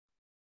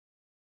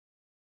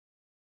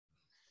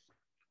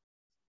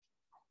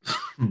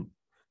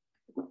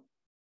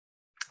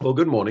Well,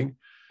 good morning,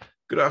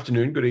 good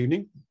afternoon, good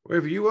evening,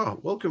 wherever you are.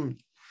 Welcome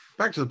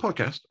back to the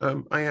podcast.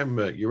 I am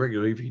your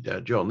regular EV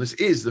dad, John. This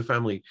is the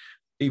Family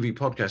EV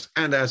Podcast.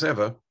 And as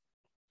ever,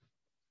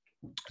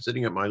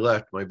 sitting at my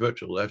left, my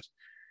virtual left,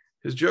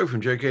 is Joe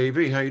from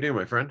JKEV. How you doing,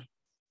 my friend?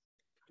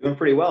 Doing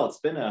pretty well. It's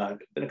been a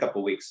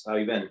couple of weeks. How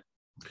you been?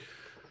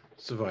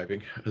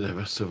 Surviving, as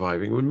ever,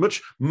 surviving.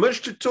 With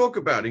much to talk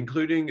about,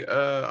 including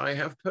I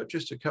have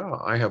purchased a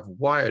car. I have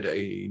wired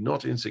a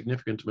not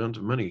insignificant amount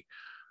of money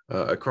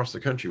across the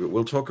country, but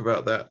we'll talk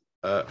about that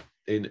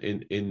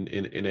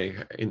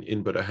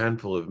in but a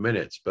handful of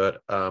minutes.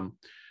 But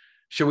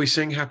shall we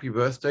sing happy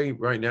birthday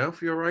right now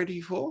for your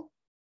ID4?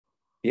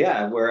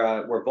 Yeah,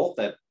 we're both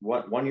at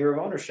 1 year of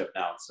ownership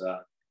now.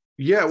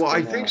 Yeah, well,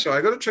 I think so. I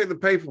got to check the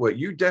paperwork.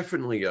 You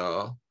definitely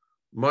are.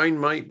 Mine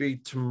might be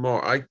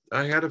tomorrow.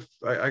 I got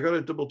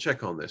to double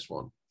check on this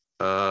one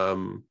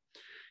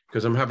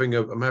because I'm having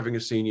a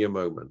senior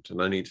moment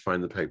and I need to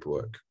find the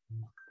paperwork.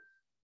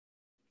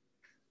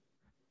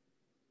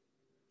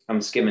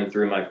 I'm skimming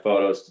through my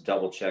photos to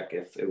double check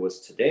if it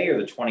was today or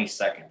the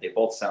 22nd. They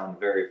both sound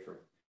very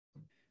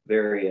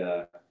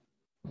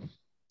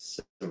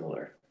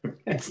similar.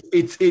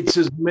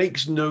 It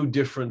makes no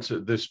difference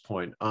at this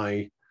point.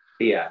 I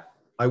will.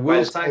 By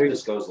the time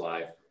this goes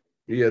live.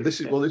 Yeah, it's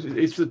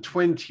the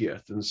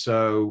 20th, and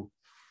so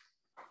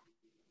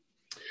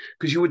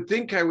because you would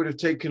think I would have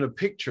taken a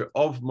picture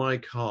of my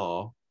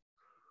car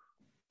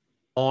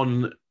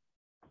on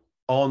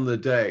the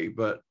day,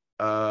 but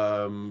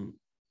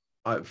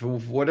for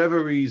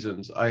whatever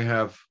reasons,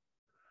 I've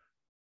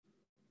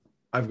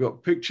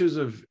got pictures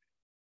of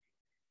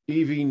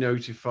EV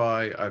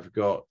Notify.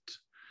 So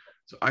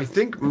I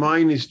think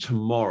mine is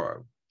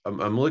tomorrow.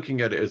 I'm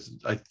looking at it as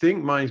I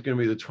think mine's going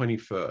to be the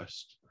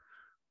 21st.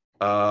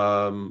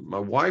 My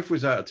wife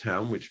was out of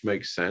town, which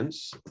makes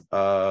sense.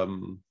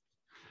 And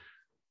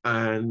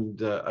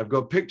I've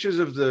got pictures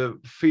of the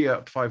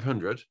Fiat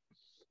 500,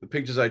 the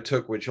pictures I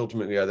took, which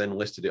ultimately I then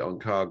listed it on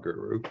Car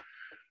Guru.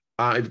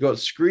 I've got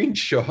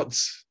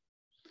screenshots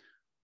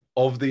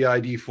of the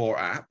ID4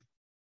 app,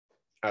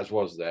 as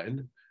was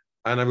then,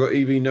 and I've got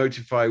EV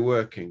Notify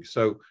working.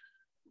 So,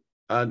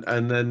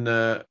 and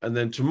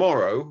then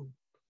tomorrow,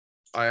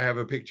 I have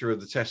a picture of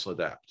the Tesla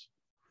Adapt,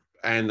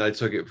 and I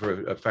took it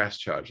for a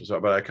fast charge. So,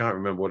 but I can't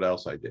remember what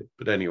else I did.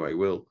 But anyway,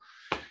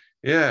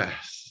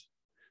 yes.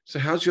 So,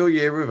 how's your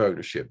year of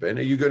ownership, Ben?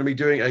 Are you going to be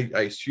doing?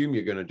 I assume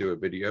you're going to do a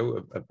video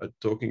of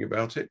talking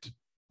about it.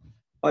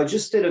 I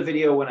just did a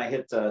video when I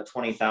hit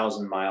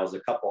 20,000 miles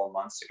a couple of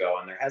months ago,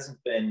 and there hasn't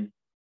been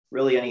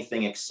really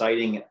anything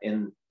exciting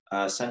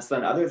since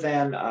then, other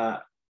than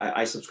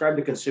I subscribed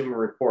to Consumer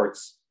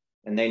Reports,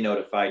 and they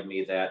notified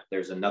me that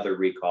there's another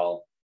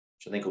recall,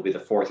 which I think will be the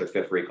 4th or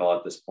 5th recall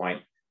at this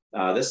point.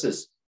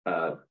 This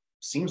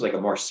seems like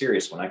a more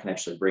serious one. I can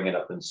actually bring it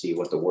up and see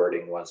what the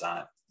wording was on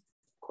it,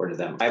 according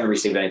to them. I haven't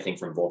received anything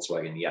from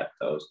Volkswagen yet,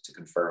 though, to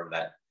confirm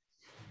that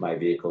my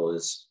vehicle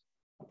is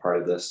a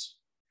part of this.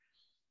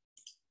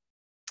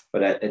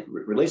 But it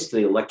relates to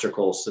the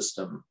electrical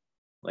system,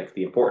 like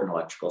the important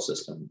electrical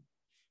system.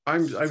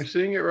 I'm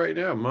seeing it right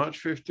now.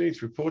 March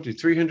 15th reported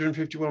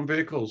 351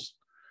 vehicles.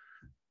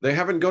 They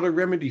haven't got a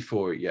remedy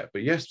for it yet,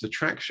 but yes, the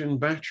traction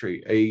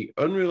battery, a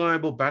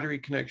unreliable battery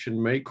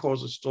connection may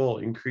cause a stall,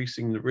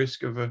 increasing the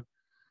risk of a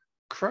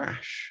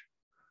crash.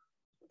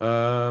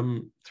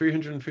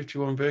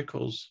 351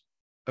 vehicles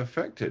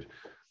affected.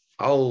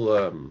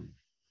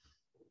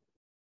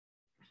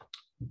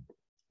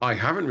 I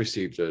haven't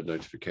received a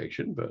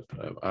notification, but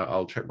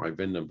I'll check my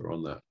VIN number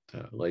on that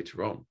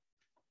later on.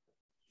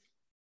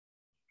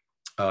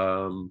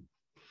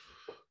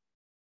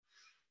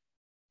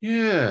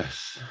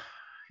 Yes.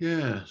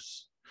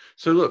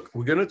 So look,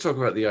 we're going to talk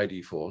about the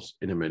ID4s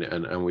in a minute,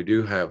 and we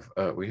do have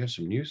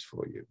some news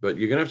for you, but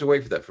you're going to have to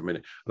wait for that for a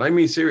minute. And I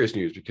mean serious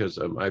news because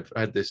I've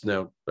had this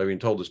now. I've been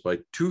told this by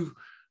two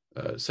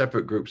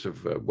separate groups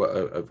of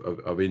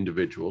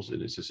individuals,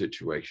 and it's a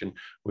situation.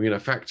 We're going to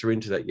factor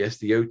into that. Yes,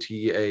 the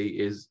OTA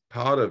is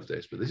part of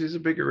this, but this is a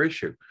bigger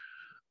issue.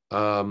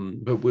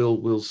 But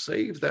we'll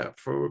save that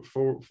for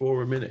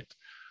a minute.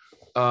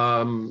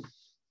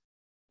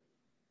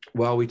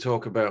 While we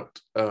talk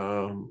about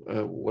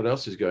what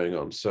else is going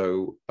on.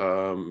 So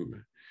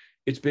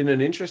it's been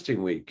an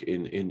interesting week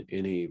in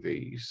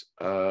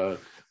EVs.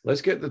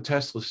 Let's get the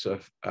Tesla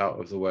stuff out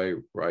of the way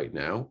right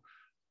now.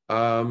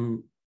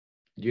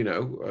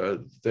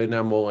 They're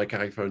now more like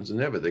iPhones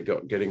than ever. They're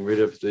getting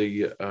rid of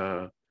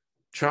the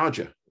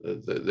charger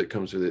that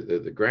comes with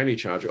it, the granny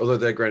charger, although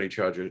their granny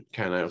charger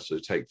can also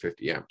take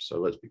 50 amps. So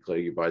let's be clear,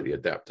 you buy the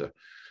adapter.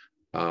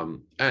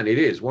 And it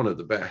is one of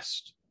the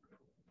best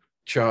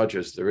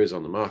chargers there is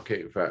on the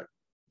market. In fact,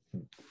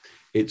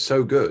 it's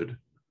so good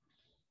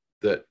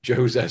that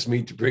Joe's asked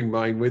me to bring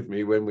mine with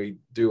me when we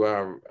do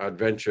our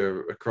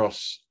adventure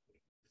across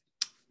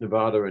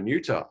Nevada and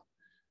Utah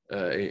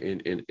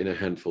in a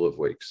handful of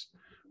weeks.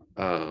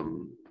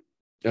 And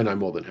I'm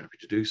more than happy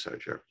to do so,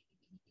 Joe.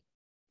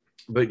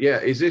 But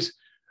yeah,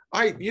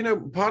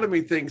 part of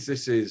me thinks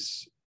this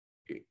is,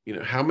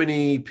 how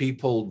many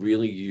people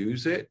really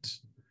use it?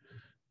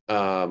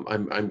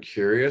 I'm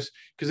curious,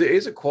 because it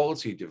is a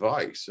quality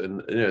device,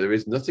 and there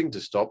is nothing to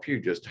stop you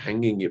just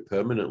hanging it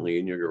permanently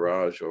in your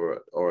garage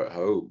or at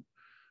home,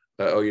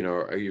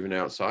 or even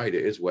outside.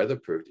 It is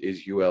weatherproof, it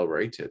is UL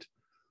rated,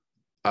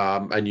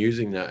 and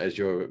using that as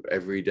your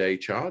everyday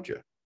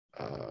charger.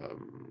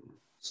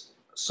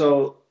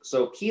 So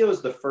Kia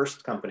is the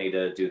first company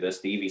to do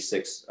this. The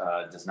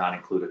EV6 does not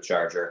include a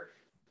charger.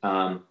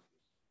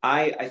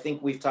 I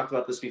think we've talked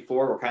about this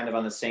before. We're kind of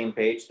on the same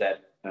page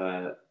that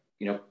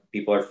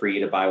people are free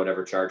to buy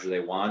whatever charger they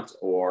want,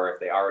 or if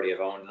they already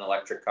have owned an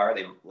electric car,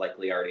 they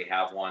likely already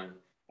have one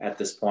at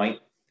this point.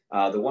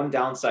 The one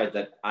downside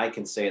that I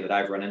can say that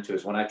I've run into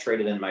is when I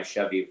traded in my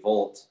Chevy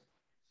Volt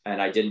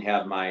and I didn't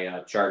have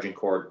my charging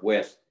cord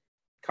with,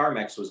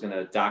 CarMax was going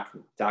to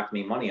dock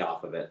me money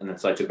off of it. And then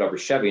so I took over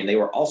Chevy, and they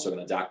were also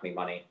going to dock me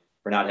money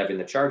for not having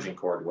the charging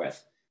cord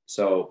with.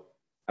 So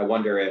I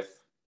wonder if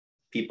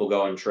people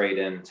go and trade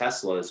in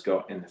Teslas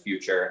in the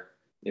future,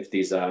 if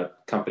these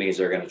companies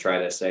are going to try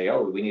to say,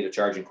 oh, we need a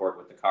charging cord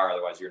with the car,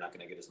 otherwise you're not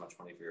going to get as much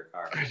money for your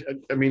car.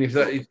 I mean, if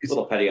that it's a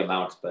little petty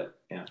amount, but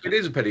yeah. It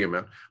is a petty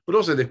amount, but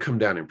also they've come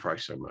down in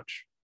price so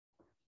much.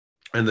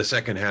 And the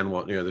secondhand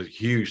one, there's a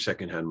huge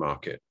secondhand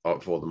market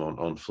for them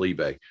on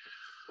Fleabay.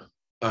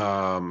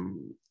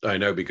 I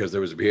know, because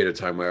there was a period of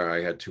time where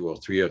I had 2 or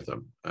 3 of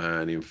them.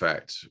 And in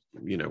fact,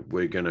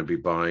 we're going to be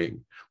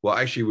buying, well,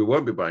 actually, we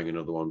won't be buying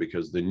another one,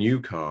 because the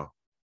new car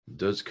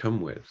does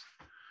come with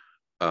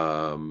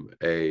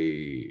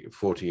a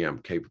 40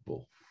 amp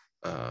capable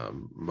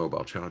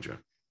mobile charger.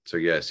 So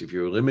yes, if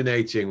you're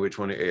eliminating which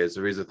one it is,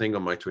 there is a thing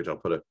on my Twitter. I'll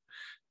put a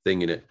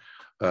thing in it.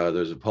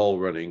 There's a poll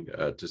running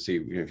to see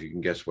if you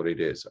can guess what it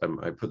is.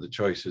 I put the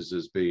choices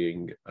as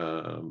being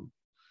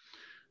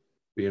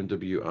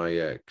BMW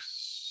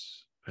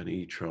iX, an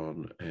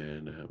e-tron,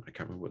 and I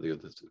can't remember what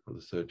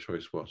the third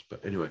choice was.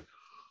 But anyway,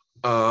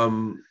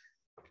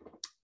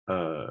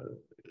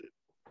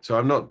 so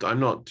I'm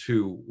not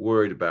too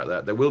worried about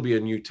that. There will be a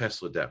new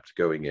Tesla Adapt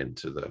going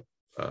into the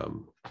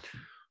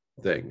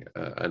thing,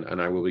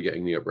 and I will be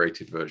getting the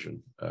uprated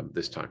version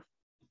this time,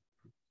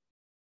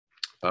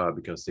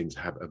 because things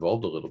have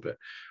evolved a little bit.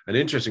 And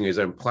interesting is,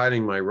 I'm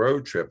planning my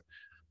road trip.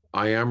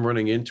 I am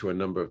running into a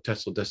number of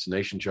Tesla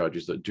destination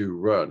chargers that do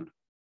run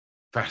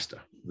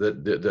faster,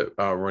 that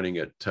are running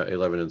at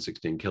 11 and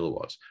 16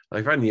 kilowatts.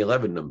 I find the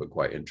 11 number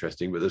quite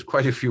interesting, but there's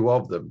quite a few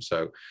of them.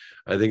 So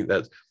I think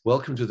that's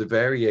welcome to the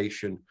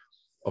variation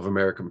of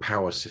American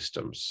power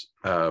systems,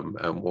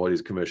 and what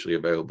is commercially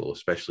available,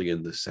 especially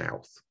in the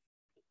South.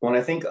 When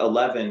I think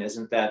 11,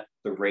 isn't that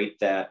the rate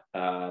that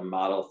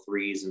Model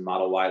 3s and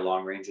Model Y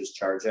long ranges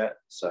charge at?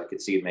 So I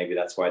could see maybe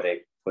that's why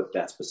they put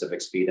that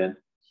specific speed in.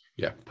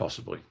 Yeah,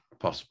 possibly.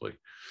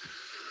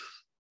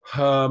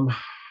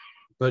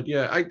 But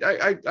yeah,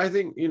 I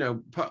think,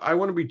 I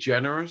want to be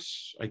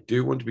generous. I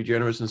do want to be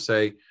generous and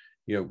say,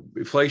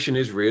 inflation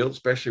is real,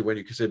 especially when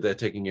you consider they're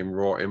taking in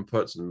raw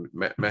inputs and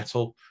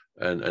metal,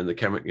 and the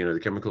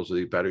chemicals of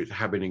these batteries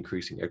have been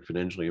increasing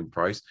exponentially in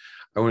price.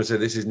 I want to say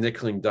this is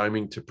nickel and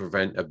diming to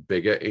prevent a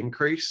bigger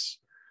increase.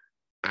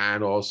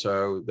 And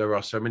also, there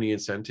are so many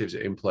incentives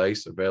in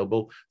place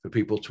available for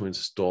people to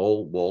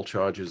install wall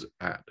chargers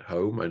at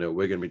home. I know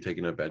we're going to be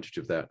taking advantage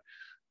of that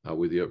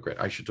with the upgrade.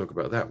 I should talk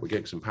about that. We're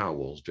getting some power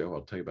walls, Joe.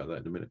 I'll tell you about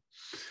that in a minute.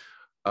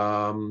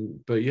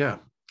 But yeah,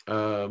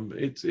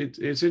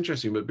 it's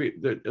interesting. But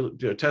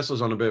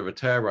Tesla's on a bit of a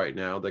tear right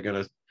now. They're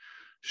going to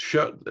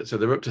so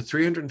they're up to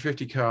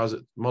 350 cars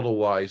at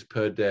Model Ys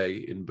per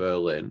day in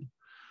Berlin.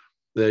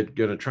 They're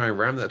going to try and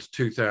ram that to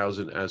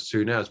 2,000 as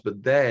soon as.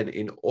 But then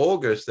in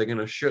August, they're going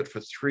to shut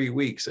for 3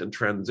 weeks and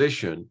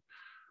transition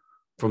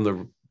from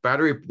the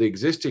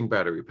existing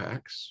battery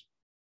packs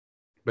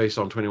based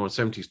on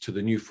 2170s to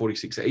the new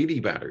 4680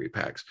 battery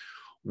packs,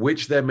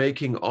 which they're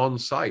making on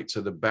site.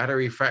 So the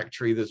battery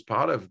factory that's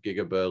part of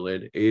Giga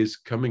Berlin is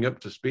coming up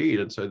to speed.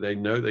 And so they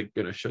know they're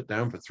going to shut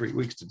down for 3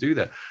 weeks to do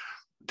that.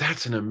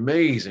 That's an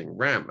amazing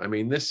ramp. I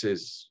mean, this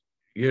is,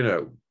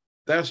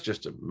 that's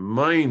just a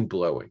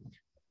mind-blowing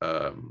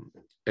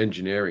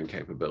engineering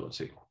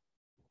capability.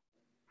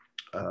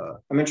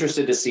 I'm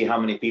interested to see how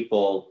many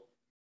people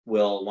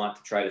will want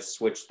to try to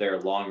switch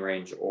their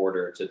long-range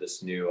order to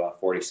this new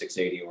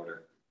 4680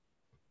 order.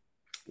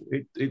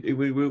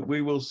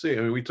 We will see.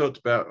 I mean, we talked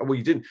about,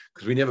 we didn't,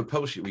 because we never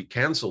published it. We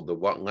canceled the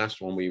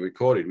last one we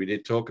recorded. We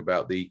did talk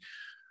about the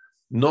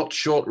not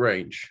short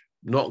range,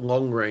 not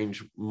long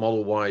range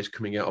Model Ys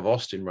coming out of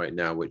Austin right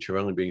now, which are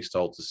only being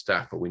sold to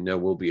staff, but we know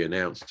will be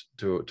announced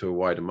to a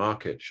wider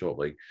market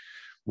shortly,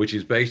 which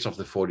is based off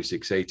the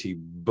 4680,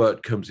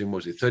 but comes in,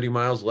 was it 30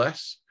 miles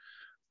less?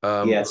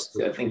 Yes,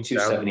 I think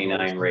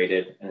 279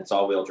 rated, and it's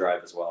all-wheel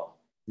drive as well.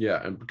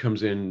 Yeah, and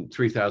comes in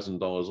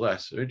 $3,000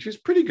 less, which is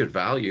pretty good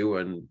value,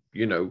 and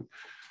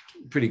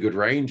pretty good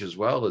range as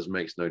well, as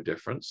makes no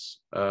difference.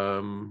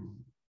 Oh,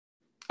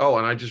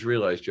 and I just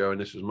realized, Joe,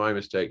 and this was my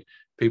mistake.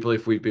 People,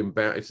 if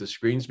the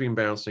screen's been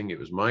bouncing, it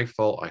was my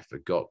fault. I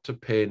forgot to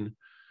pin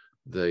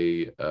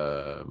the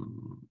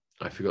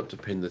I forgot to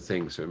pin the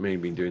thing, so it may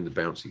have been doing the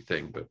bouncy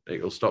thing, but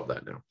it'll stop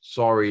that now.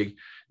 Sorry,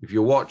 if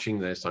you're watching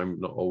this, I'm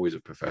not always a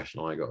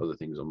professional. I got other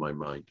things on my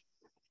mind.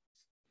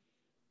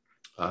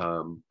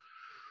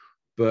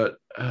 But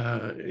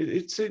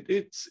it's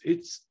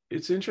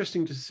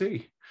interesting to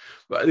see.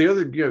 But the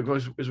other,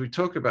 as we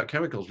talk about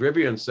chemicals,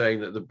 Rivian saying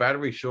that the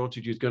battery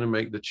shortage is going to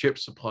make the chip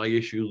supply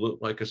issue look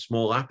like a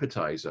small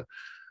appetizer.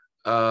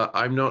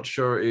 I'm not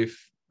sure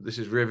if this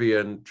is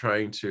Rivian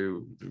trying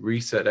to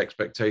reset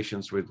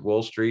expectations with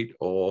Wall Street,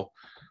 or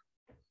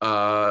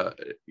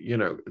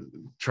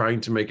trying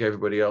to make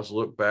everybody else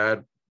look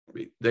bad.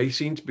 They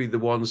seem to be the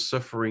ones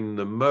suffering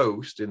the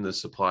most in the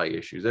supply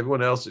issues.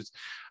 Everyone else is,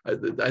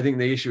 I think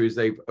the issue is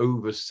they've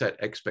overset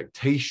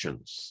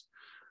expectations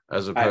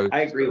as opposed.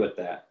 I agree with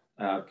that,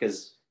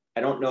 because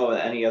I don't know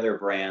that any other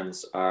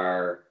brands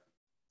are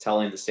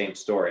telling the same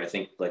story. I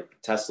think like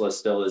Tesla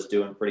still is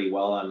doing pretty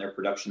well on their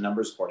production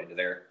numbers according to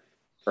their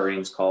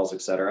earnings calls,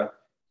 et cetera.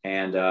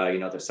 And,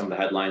 there's some of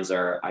the headlines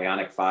are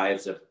Ioniq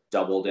 5s have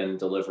doubled in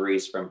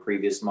deliveries from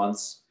previous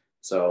months.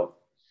 So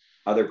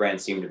other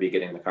brands seem to be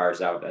getting the cars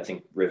out. I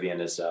think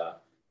Rivian is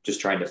just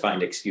trying to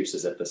find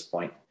excuses at this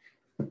point.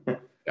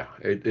 Yeah,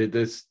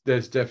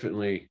 there's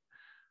definitely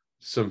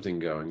something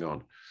going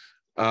on.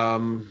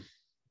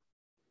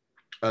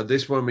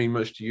 This won't mean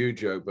much to you,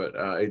 Joe, but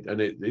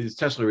it is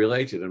Tesla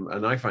related,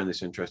 and I find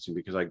this interesting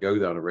because I go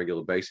there on a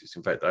regular basis.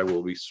 In fact, I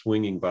will be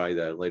swinging by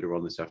there later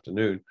on this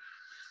afternoon.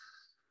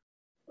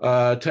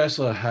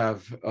 Tesla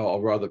have,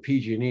 or rather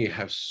PG&E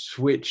have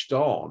switched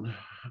on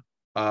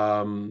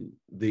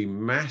the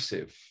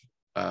massive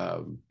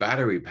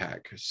battery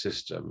pack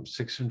system,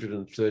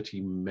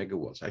 630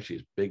 megawatts. Actually,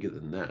 it's bigger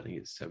than that. I think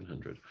it's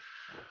 700.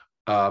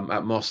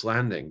 At Moss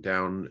Landing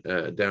down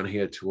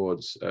here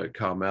towards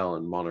Carmel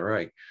and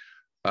Monterey.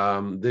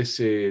 This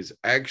is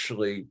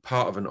actually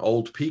part of an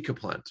old peaker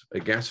plant, a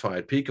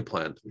gas-fired peaker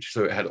plant,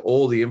 so it had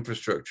all the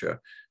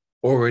infrastructure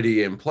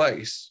already in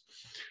place,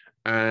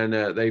 and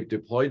they've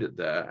deployed it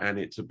there, and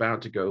it's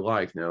about to go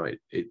live now.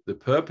 The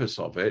purpose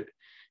of it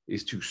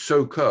is to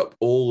soak up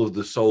all of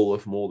the solar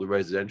from all the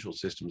residential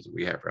systems that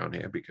we have around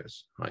here,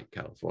 because like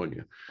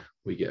California,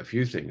 we get a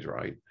few things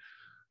right.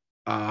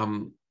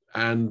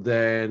 And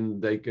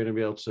then they're going to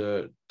be able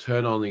to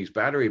turn on these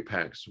battery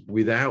packs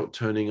without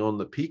turning on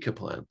the peaker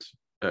plant,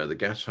 the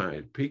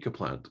gas-fired peaker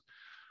plant,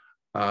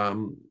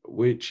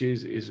 which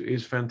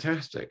is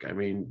fantastic. I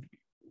mean,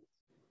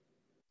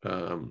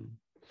 how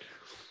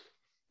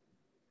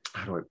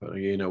do I put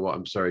it? You know what?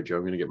 I'm sorry, Joe.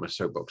 I'm going to get my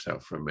soapbox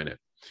out for a minute.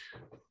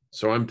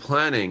 So I'm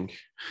planning.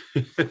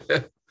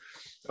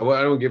 Well,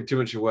 I don't give too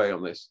much away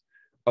on this.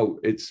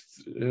 Oh,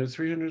 it's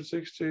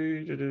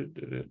 360.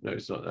 No,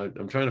 it's not.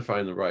 I'm trying to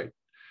find the right.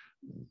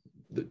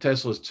 The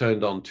Tesla's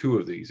turned on 2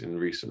 of these in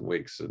recent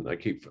weeks, and I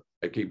keep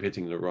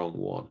hitting the wrong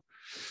one.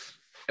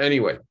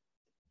 Anyway,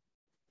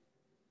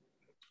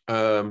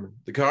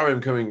 the car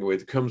I'm coming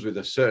with comes with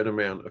a certain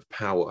amount of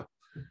power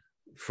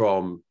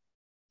from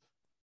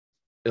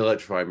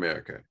Electrify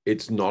America.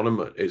 It's not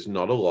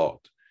a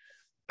lot,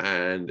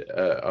 and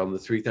on the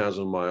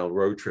 3,000-mile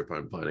road trip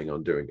I'm planning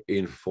on doing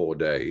in 4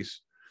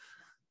 days,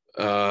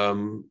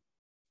 there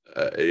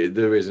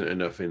isn't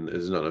enough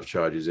there's not enough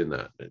charges in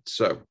that.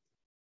 So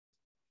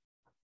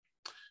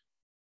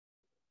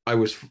I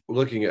was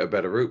looking at a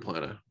better route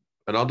planner,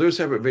 and I'll do a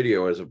separate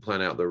video as I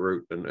plan out the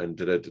route and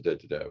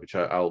which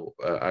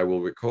I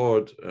will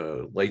record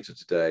later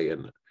today,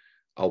 and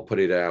I'll put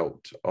it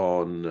out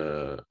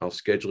on. I'll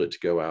schedule it to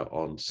go out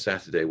on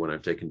Saturday when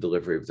I've taken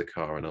delivery of the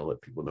car, and I'll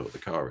let people know what the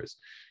car is,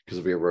 because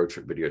it'll be a road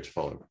trip video to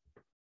follow.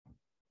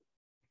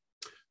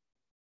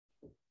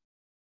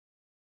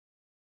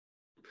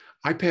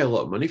 I pay a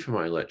lot of money for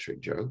my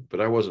electric, Joe,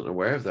 but I wasn't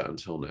aware of that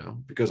until now,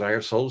 because I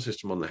have solar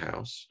system on the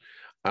house,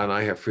 and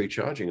I have free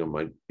charging on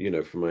my,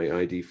 for my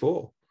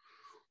ID4.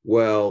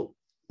 Well,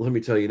 let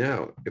me tell you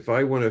now, if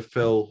I want to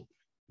fill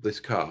this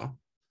car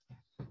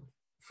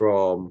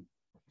from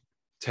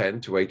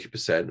 10 to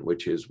 80%,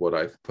 which is what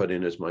I've put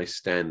in as my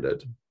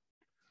standard,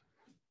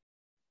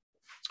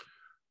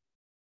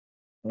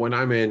 when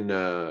I'm in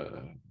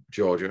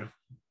Georgia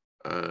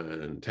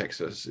and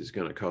Texas, it's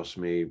going to cost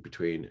me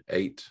between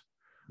 $8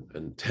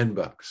 and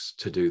 $10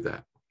 to do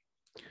that.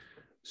 As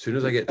soon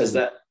as I get is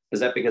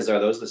that because are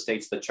those the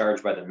states that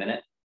charge by the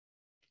minute?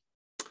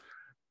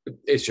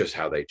 It's just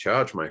how they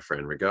charge, my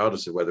friend,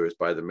 regardless of whether it's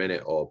by the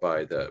minute or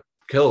by the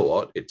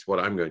kilowatt. It's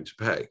what I'm going to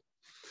pay.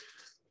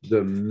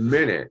 The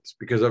minute,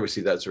 because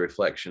obviously that's a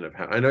reflection of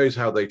how I know is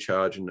how they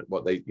charge and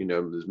what they,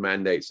 there's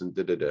mandates and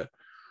But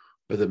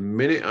the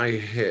minute I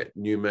hit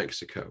New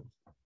Mexico,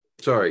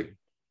 the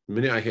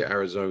minute I hit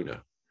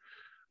Arizona,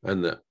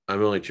 and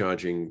I'm only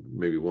charging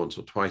maybe once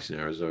or twice in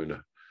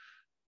Arizona,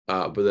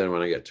 but then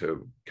when I get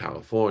to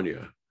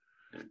California,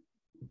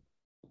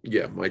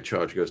 yeah, my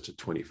charge goes to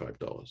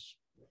 $25.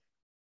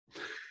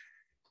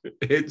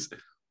 It's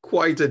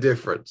quite a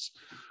difference.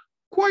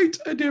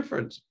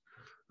 So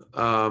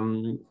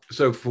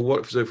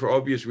for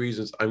obvious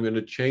reasons, I'm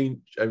going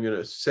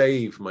to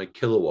save my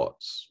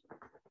kilowatts,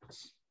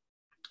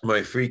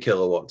 my free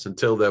kilowatts,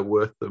 until they're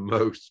worth the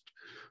most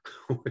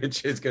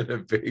which is going to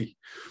be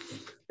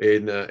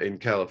in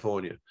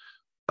California.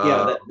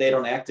 Yeah, that they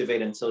don't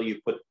activate until you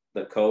put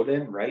the code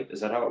in, right?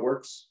 Is that how it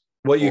works?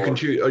 Well, you can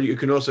choose, or you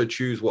can also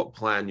choose what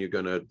plan you're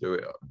going to do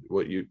it,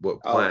 what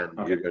plan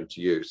you're going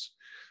to use.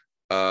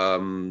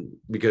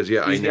 Because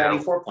use the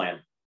ID4 plan.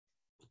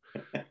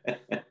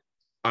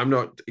 I'm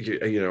not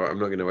I'm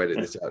not going to edit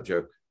this out,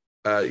 Joe.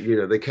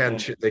 They can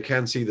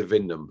see the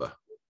VIN number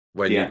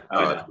when you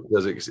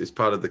because it's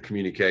part of the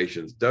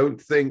communications.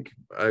 Don't think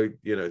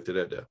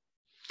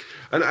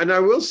and I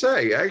will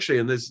say actually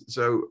in this,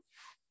 so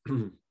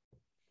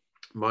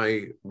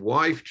my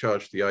wife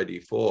charged the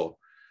ID4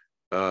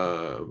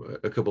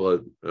 a couple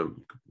of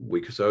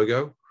weeks or so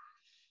ago,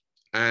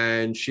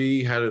 and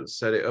she hadn't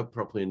set it up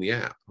properly in the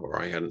app,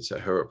 or I hadn't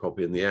set her up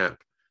properly in the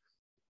app,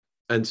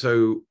 and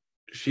so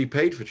she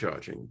paid for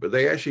charging, but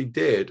they actually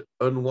did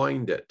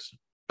unwind it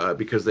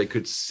because they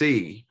could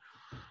see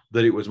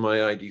that it was my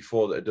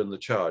ID4 that had done the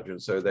charge,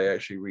 and so they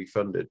actually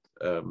refunded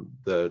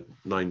the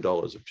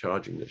 $9 of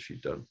charging that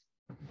she'd done.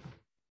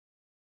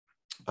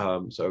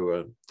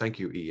 So thank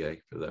you,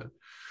 EA, for that.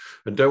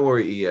 And don't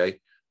worry, EA,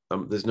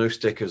 there's no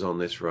stickers on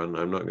this run.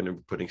 I'm not going to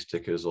be putting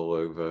stickers all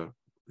over.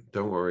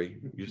 Don't worry,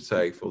 you're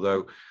safe.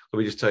 Although, let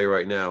me just tell you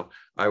right now,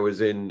 I was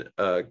in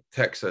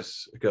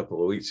Texas a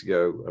couple of weeks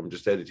ago. I'm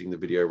just editing the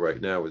video right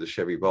now with a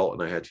Chevy Bolt,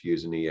 and I had to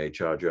use an EA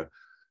charger,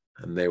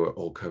 and they were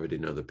all covered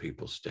in other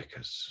people's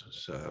stickers.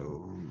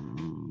 So,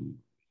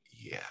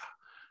 yeah,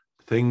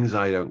 things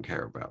I don't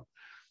care about.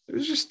 It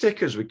was just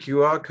stickers with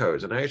QR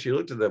codes, and I actually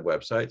looked at their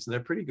websites, and they're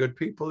pretty good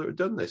people that have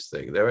done this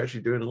thing. They're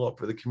actually doing a lot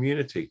for the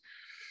community.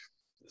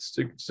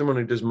 Someone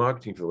who does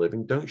marketing for a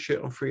living, don't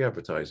shit on free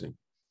advertising.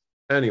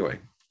 Anyway,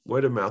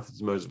 word of mouth is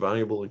the most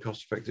valuable and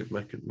cost-effective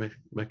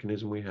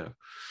mechanism we have.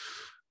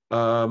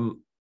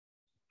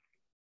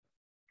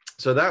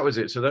 So that was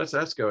it. So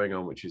that's going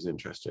on, which is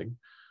interesting.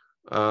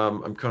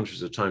 I'm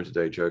conscious of time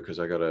today, Joe, because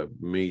I got a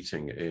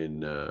meeting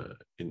in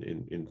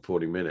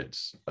 40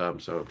 minutes.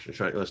 So I'm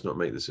trying. Let's not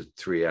make this a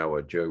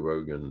 3-hour Joe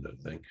Rogan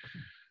thing.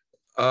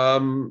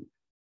 The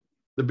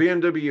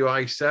BMW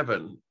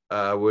i7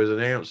 was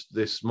announced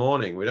this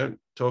morning. We don't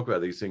talk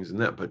about these things in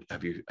that, but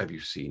have you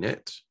seen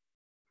it?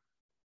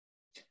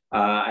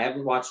 I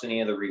haven't watched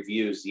any of the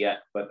reviews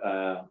yet, but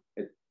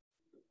it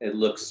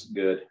looks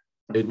good.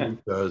 It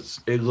does.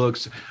 It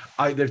looks.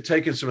 They've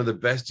taken some of the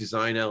best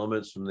design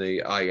elements from the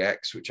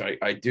iX, which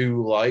I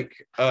do like.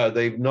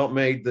 They've not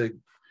made the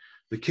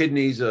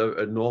kidneys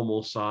a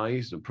normal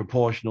size, a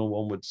proportional,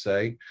 one would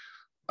say.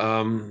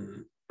 I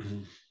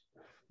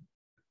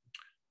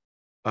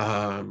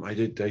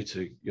did date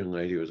a young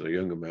lady who was a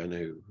younger man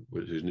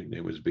whose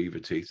nickname was Beaver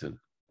Teeth, and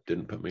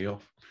didn't put me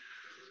off.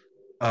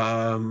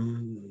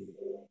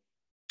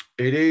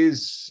 It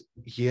is,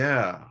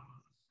 yeah.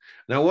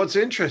 Now, what's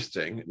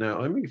interesting, now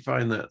let me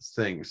find that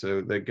thing.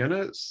 So they're going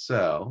to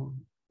sell,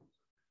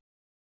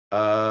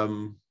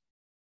 in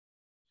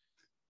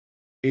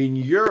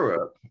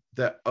Europe,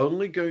 they're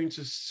only going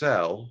to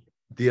sell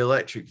the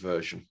electric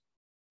version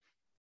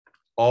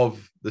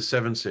of the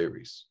 7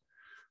 Series,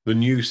 the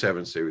new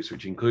 7 Series,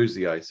 which includes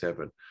the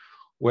i7.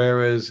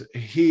 Whereas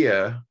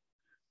here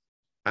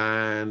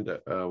and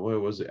where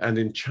was it? And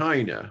in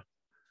China,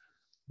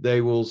 they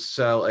will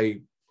sell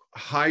a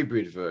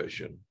hybrid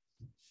version,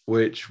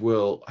 which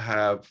will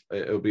have,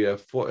 it'll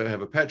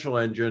have a petrol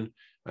engine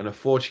and a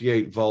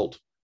 48-volt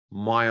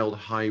mild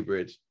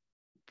hybrid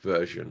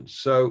version.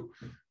 So,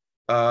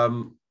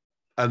 and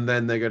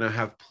then they're going to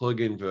have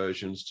plug-in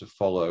versions to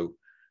follow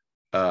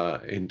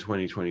in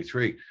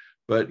 2023.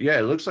 But yeah,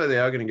 it looks like they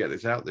are going to get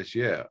this out this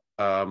year.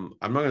 I'm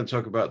not going to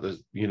talk about the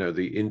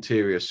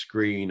interior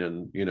screen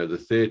and the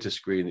theater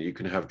screen that you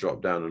can have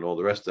drop down and all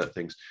the rest of that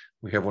things.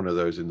 We have one of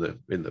those in the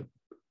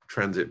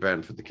transit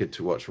van for the kid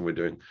to watch when we're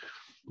doing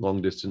long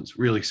distance,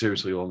 really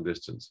seriously long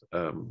distance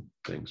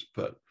things.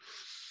 But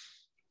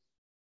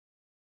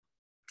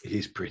it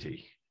is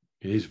pretty.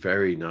 It is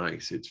very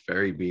nice. It's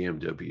very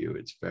BMW.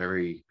 It's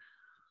very,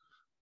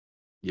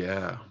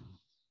 yeah.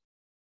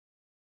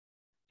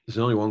 There's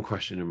only one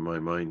question in my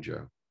mind,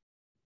 Joe.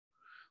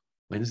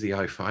 When's the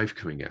i5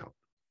 coming out?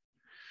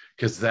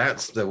 Because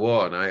that's the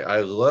one. I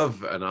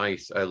love a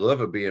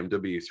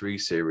BMW 3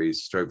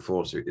 Series stroke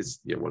 4 Series.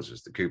 It's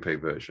just the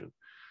coupe version.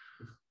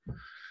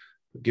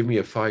 Give me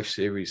a 5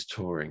 Series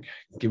touring.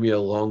 Give me a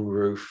long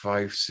roof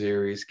 5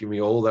 Series. Give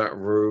me all that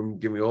room.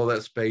 Give me all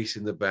that space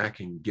in the back,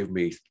 and give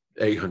me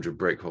 800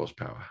 brake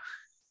horsepower.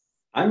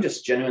 I'm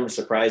just genuinely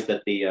surprised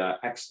that the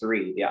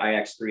X3, the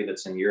iX3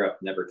 that's in Europe,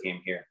 never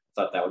came here.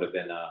 I thought that would have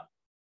been a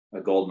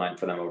gold mine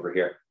for them over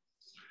here.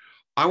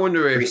 I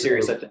wonder if 3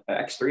 Series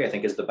X3, I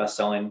think, is the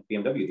best-selling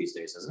BMW these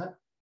days, isn't it?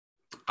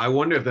 I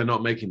wonder if they're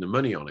not making the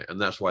money on it,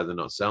 and that's why they're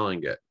not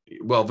selling it.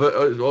 Well,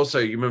 but also,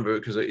 you remember,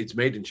 because it's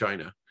made in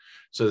China,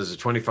 so there's a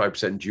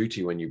 25%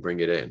 duty when you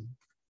bring it in.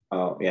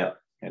 Oh, yeah.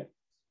 That's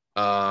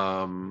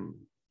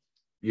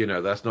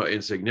not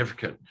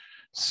insignificant.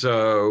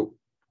 So,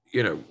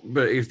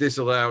 but if this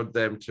allowed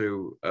them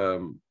to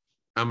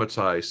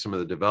amortize some of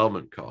the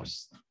development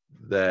costs,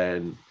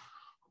 then,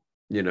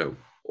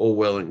 all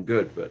well and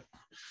good. But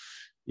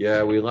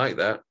Yeah, we like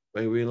that.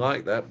 We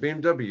like that.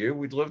 BMW,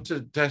 we'd love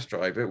to test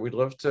drive it. We'd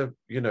love to,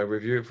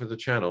 review it for the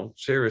channel.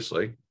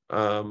 Seriously.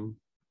 Love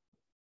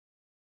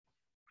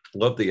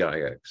the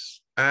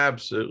iX.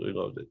 Absolutely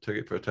loved it. Took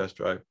it for a test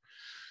drive.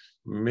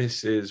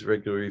 Mrs.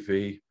 Regular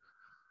EV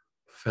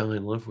fell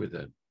in love with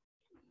it.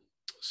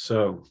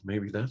 So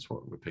maybe that's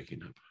what we're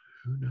picking up.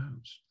 Who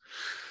knows?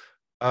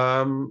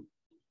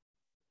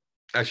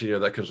 Actually,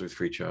 that comes with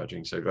free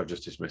charging. So I've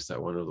just dismissed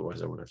that one.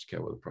 Otherwise, I wouldn't have to care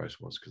what the price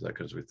was, because that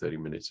comes with 30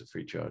 minutes of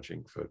free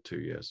charging for 2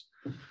 years.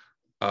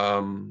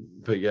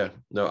 But yeah,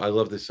 no, I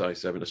love this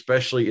i7,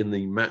 especially in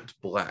the matte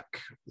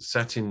black,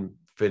 satin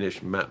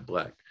finish matte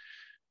black.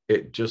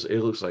 It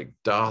looks like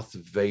Darth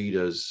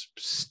Vader's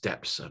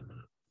stepson.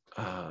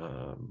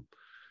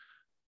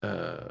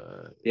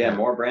 Yeah,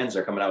 more brands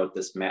are coming out with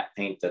this matte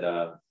paint that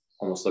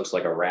almost looks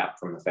like a wrap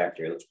from the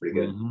factory. It looks pretty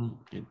good.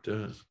 It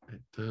does.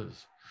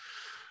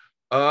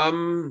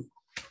 Joe,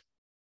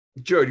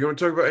 do you want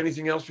to talk about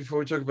anything else before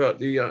we talk about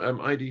the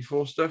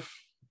ID4 stuff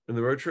and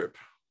the road trip?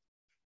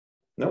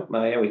 Nope.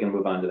 Yeah, we can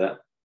move on to that.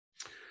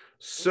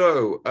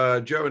 So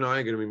Joe and I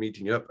are going to be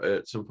meeting up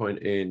at some point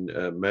in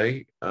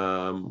May.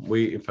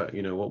 In fact,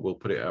 you know what? We'll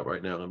put it out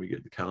right now. Let me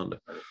get the calendar.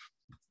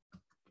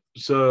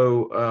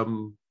 So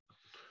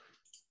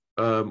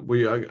I'm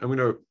going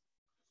to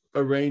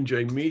arrange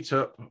a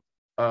meetup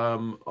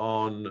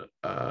on,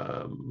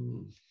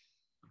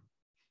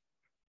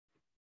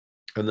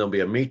 and there'll be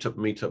a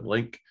meetup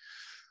link.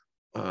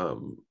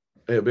 It'll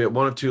be at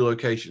one of two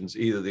locations,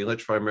 either the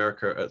Electrify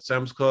America at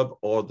Sam's Club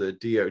or the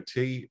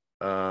DOT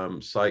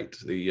site,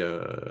 the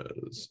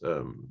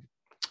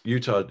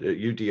Utah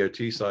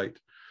UDOT site,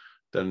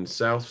 then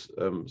South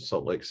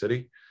Salt Lake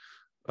City,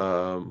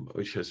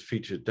 which has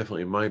featured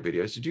definitely in my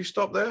videos. Did you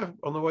stop there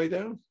on the way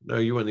down? No,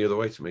 you went the other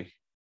way to me.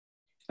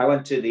 I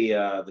went to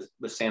the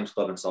Sam's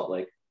Club in Salt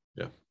Lake.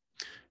 Yeah,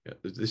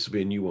 this will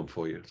be a new one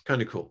for you. It's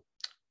kind of cool.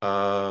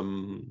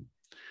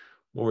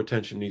 More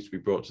attention needs to be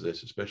brought to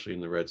this, especially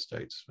in the red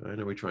states. I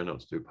know we try not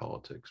to do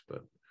politics,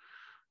 but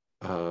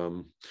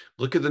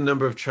look at the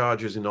number of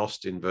chargers in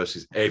Austin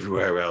versus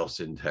everywhere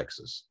else in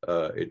Texas.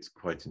 It's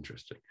quite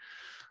interesting.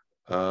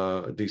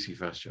 DC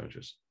fast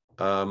chargers.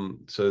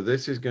 So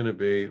this is going to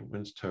be,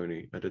 when's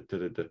Tony?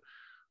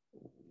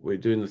 We're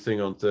doing the thing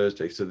on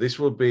Thursday. So this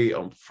will be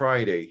on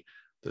Friday,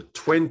 the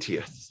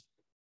 20th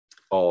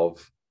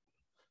of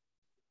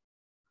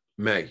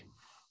May,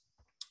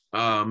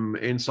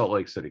 in Salt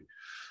Lake City.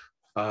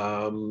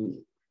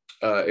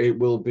 It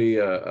will be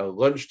a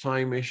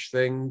lunchtime-ish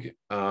thing,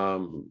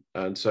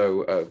 and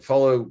so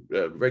follow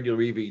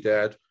Regular EV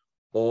Dad,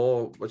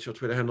 or what's your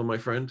Twitter handle, my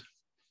friend?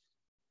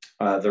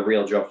 The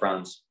Real Joe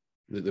Franz.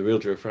 The Real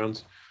Joe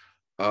Franz.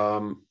 Yeah,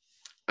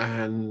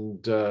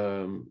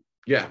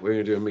 we're going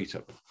to do a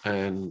meetup,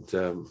 and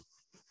I'm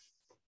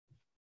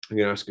going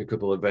to ask a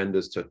couple of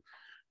vendors to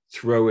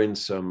throw in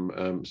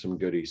some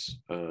goodies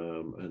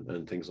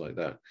and things like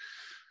that.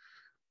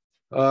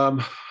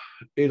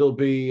 It'll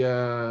be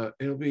fun.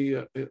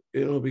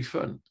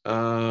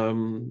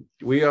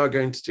 We are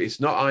going to.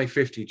 It's not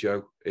I-50,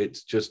 Joe.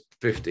 It's just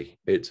 50.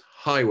 It's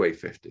Highway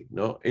 50,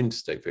 not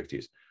Interstate 50.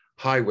 It's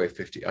Highway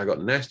 50. I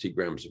got nasty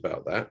grams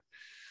about that.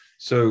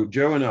 So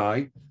Joe and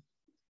I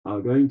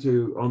are going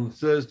to, on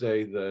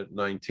Thursday the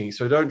 19th.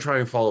 So don't try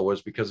and follow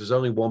us, because there's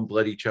only one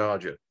bloody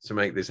charger to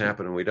make this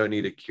happen, and we don't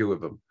need a queue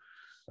of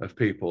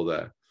people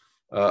there.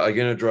 I'm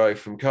going to drive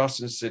from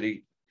Carson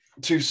City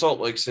to Salt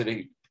Lake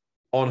City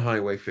on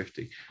Highway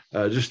 50,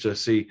 just to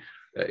see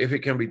if it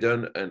can be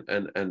done,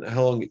 and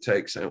how long it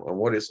takes, and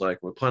what it's like.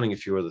 We're planning a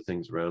few other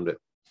things around it,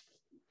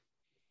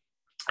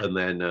 and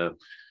then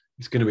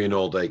it's going to be an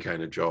all-day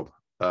kind of job.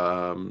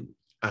 And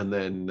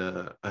then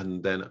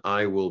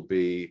I will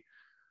be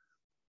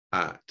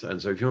at. And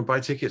so if you want to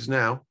buy tickets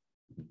now,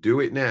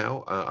 do it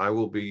now. I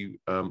will be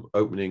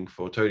opening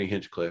for Tony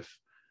Hinchcliffe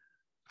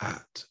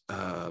at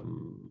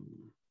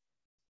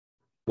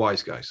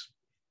Wise Guys.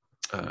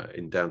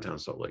 In downtown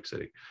Salt Lake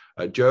City.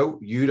 Joe,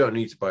 you don't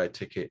need to buy a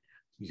ticket.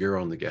 You're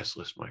on the guest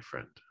list, my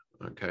friend.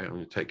 Okay, I'm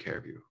going to take care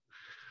of you.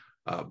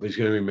 But it's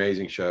going to be an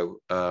amazing show.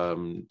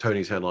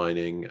 Tony's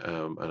headlining,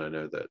 and I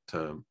know that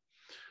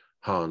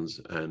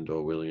Hans and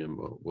or William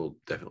will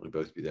definitely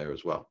both be there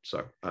as well.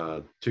 So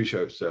 2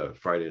 shows,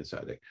 Friday and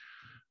Saturday.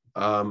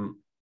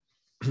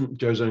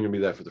 Joe's only going to be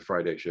there for the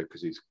Friday show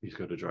because he's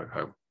got to drive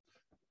home.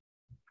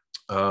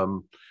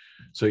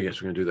 So yes,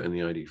 we're going to do that in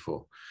the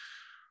ID4.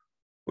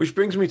 Which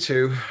brings me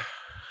to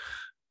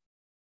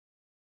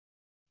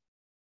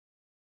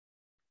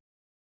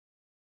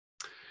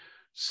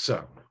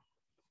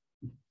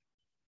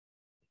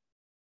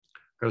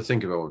got to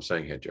think about what I'm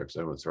saying here, Joe, because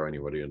I don't want to throw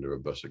anybody under a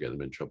bus or get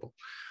them in trouble.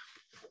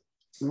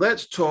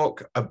 Let's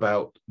talk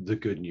about the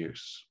good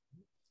news.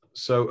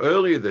 So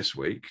earlier this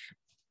week,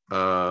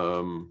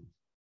 and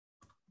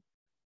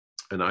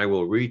I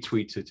will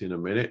retweet it in a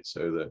minute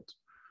so that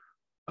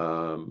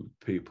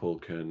people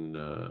can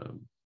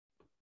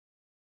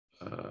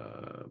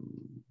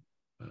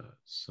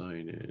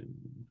sign in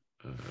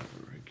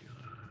regular.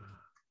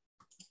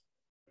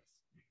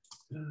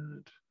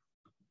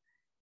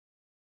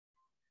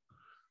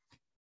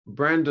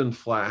 Brandon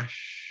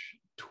Flash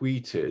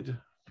tweeted.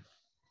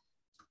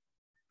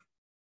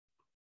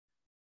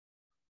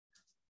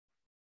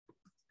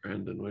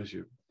 Brandon, where's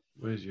your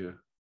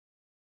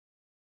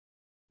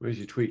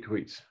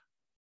tweets?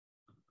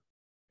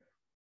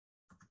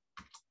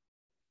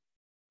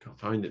 Can't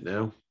find it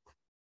now.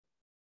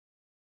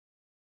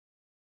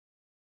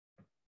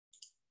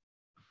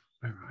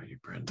 Where are you,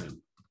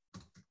 Brandon?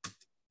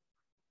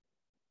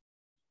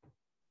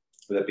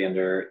 Would that be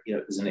under,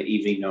 isn't it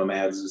EV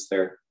Nomads? Is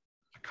there?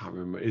 I can't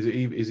remember. Is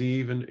he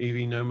even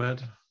EV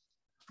Nomad?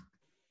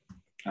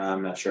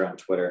 I'm not sure on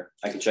Twitter.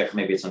 I can check.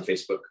 Maybe it's on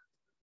Facebook.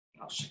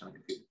 I'll check on the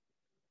computer.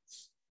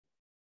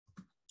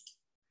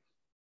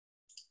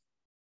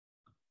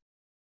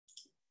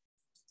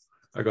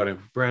 I got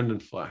him. Brandon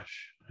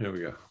Flash. Here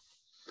we go.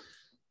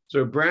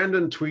 So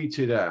Brandon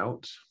tweeted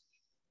out.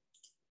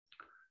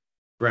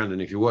 Brandon,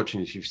 if you're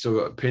watching this, you've still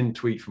got a pinned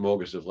tweet from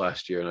August of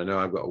last year, and I know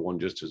I've got one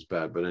just as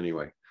bad, but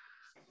anyway.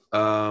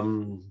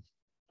 Brandon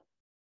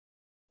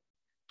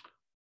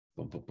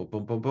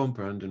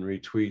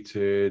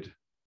retweeted.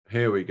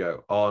 Here we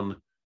go. On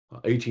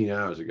 18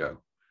 hours ago.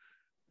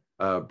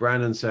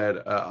 Brandon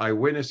said, I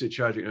witnessed it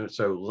charging.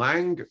 So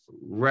Lang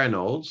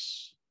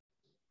Reynolds,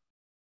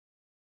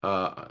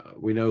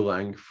 we know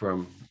Lang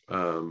from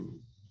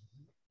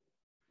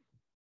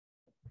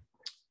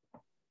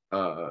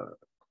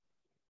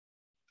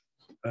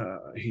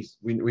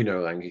we know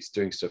Lang. He's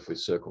doing stuff with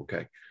Circle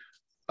K.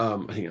 I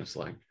think that's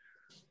Lang.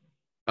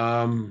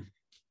 Oh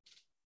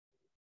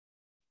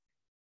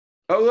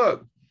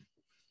look,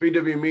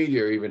 VW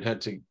Media even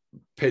had to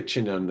pitch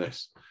in on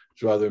this.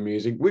 It's rather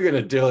amusing. We're going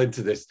to drill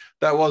into this.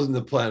 That wasn't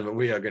the plan, but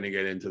we are going to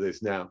get into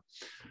this now.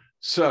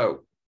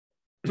 So,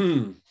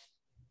 Brandon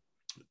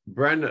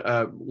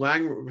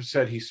Lang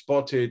said he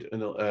spotted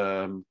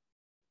a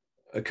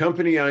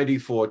company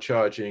ID4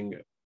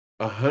 charging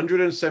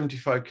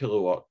 175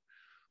 kilowatt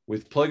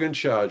with plug and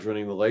charge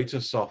running the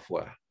latest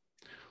software.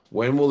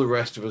 When will the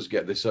rest of us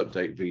get this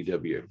update,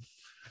 VW?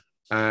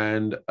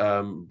 And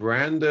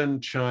Brandon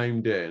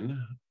chimed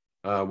in,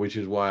 which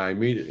is why I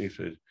immediately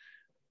said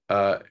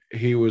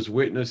he was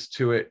witness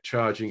to it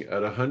charging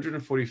at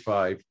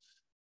 145,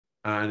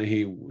 and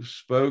he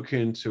spoke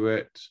into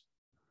it.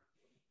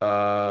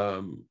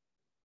 That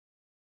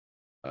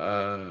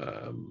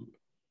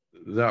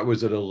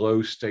was at a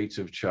low state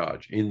of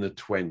charge in the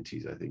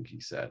 20s, I think he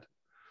said.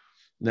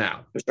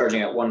 Now, they're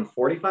charging at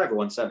 145 or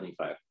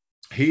 175.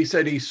 He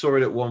said he saw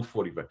it at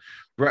 145.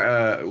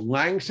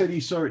 Lang said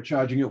he saw it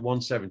charging at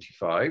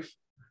 175.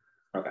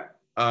 Okay.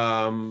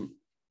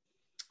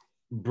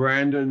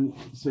 Brandon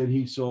said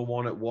he saw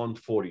one at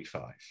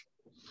 145.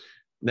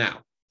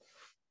 Now,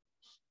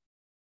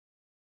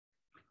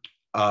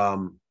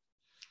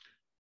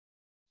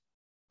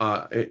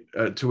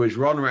 to which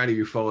Ron Ratty,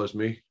 who follows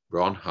me,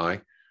 Ron,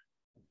 hi.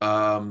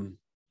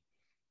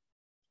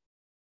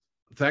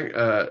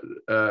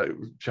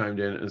 Chimed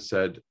in and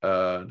said,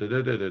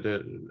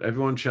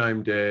 everyone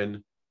chimed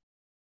in.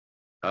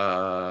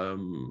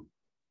 And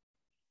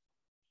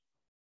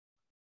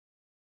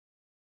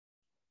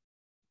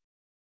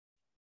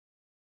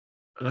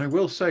I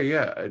will say,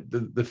 yeah,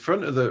 the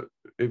front of the,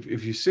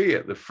 if you see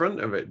it, the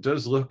front of it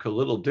does look a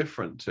little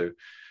different too.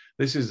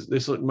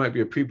 This might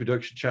be a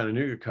pre-production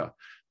Chattanooga car.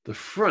 The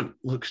front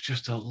looks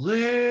just a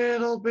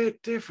little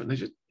bit different.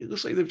 It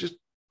looks like they've just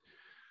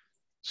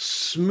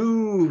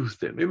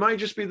smoothed it. It might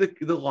just be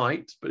the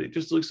light, but it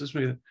just looks so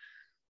smooth.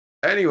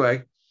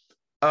 Anyway,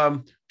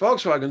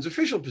 Volkswagen's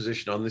official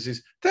position on this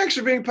is, thanks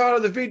for being part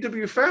of the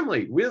VW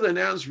family. We'll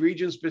announce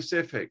region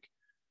specific.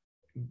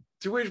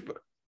 To which,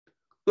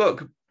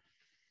 look,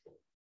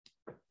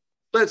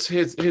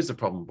 here's the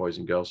problem, boys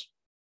and girls.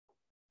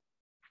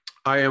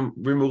 I am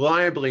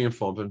reliably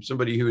informed from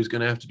somebody who is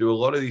going to have to do a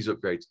lot of these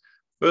upgrades.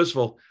 First of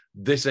all,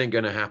 this ain't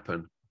going to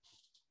happen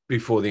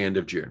before the end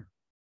of June.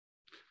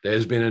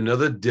 There's been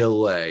another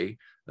delay,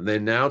 and they're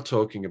now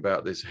talking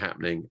about this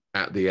happening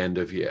at the end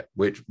of year,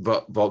 which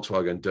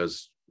Volkswagen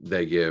does.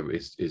 Their year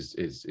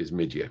is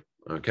mid-year.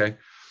 Okay,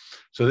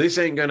 so this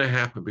ain't going to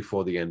happen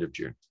before the end of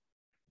June.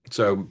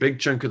 So big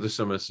chunk of the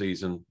summer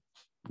season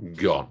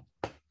gone.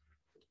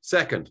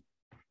 Second,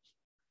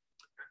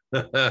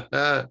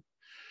 it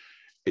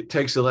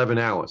takes 11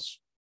 hours.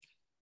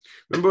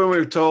 Remember when we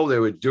were told they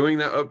were doing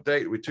that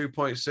update with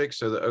 2.6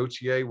 so that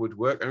OTA would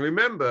work? And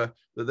remember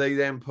that they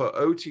then put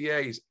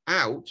OTAs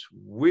out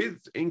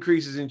with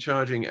increases in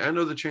charging and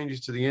other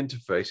changes to the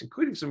interface,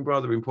 including some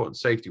rather important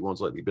safety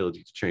ones like the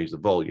ability to change the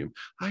volume.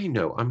 I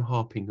know I'm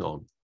harping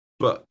on,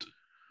 but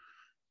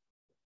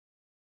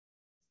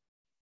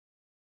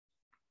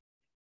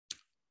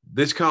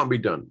this can't be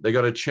done. They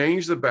got to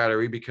change the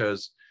battery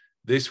because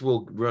this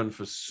will run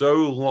for so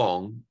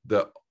long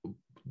that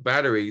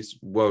batteries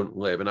won't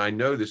live. And I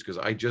know this because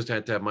I just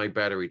had to have my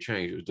battery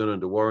changed. It was done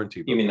under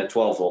warranty. You mean the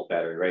 12-volt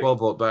battery, right?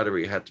 12-volt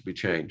battery had to be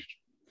changed.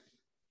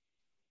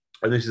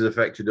 And this has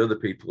affected other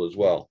people as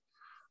well,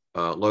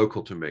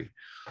 local to me.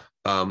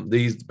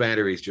 These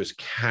batteries just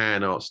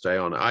cannot stay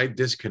on. I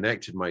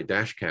disconnected my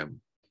dash cam,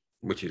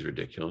 which is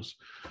ridiculous.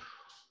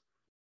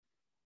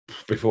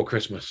 before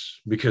Christmas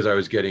because I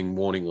was getting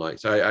warning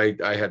lights. I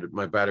had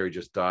my battery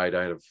just died.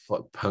 I had a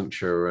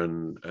puncture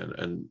and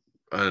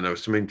I don't know,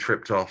 something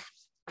tripped off.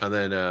 And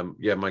then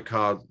yeah, my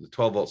car, the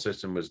 12-volt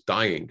system was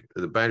dying.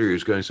 The battery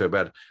was going so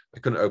bad I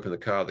couldn't open the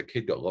car. The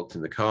kid got locked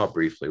in the car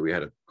briefly. We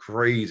had a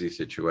crazy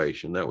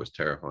situation. That was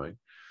terrifying.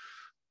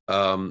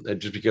 And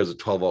just because the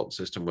 12-volt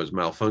system was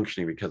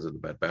malfunctioning because of the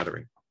bad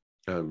battery.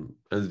 And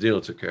the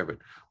dealer took care of it.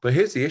 But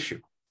here's the issue.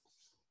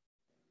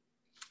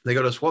 They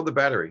got to swap the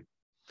battery.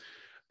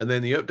 And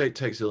then the update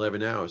takes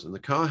 11 hours. And the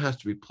car has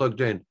to be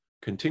plugged in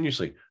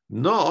continuously.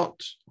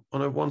 Not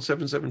on a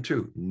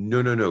 1772.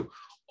 No.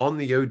 On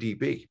the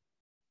ODB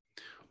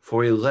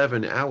for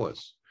 11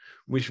 hours.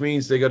 Which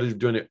means they got to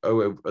do it.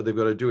 They've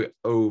got to do it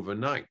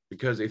overnight.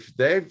 Because if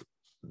they've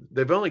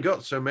only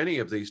got so many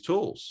of these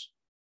tools.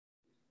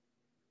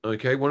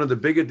 Okay, one of the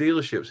bigger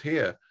dealerships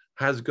here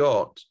has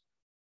got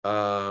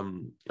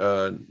down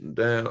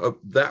up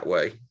that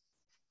way,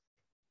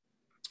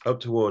 up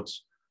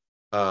towards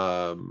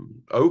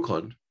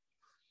Oakland,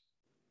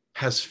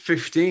 has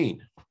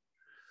 15.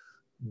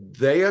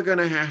 They are going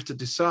to have to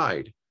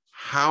decide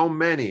how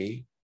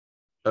many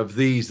of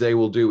these they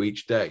will do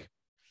each day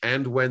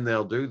and when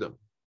they'll do them,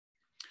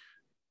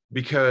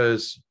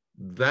 because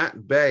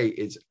that bay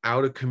is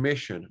out of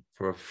commission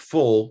for a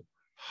full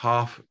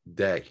half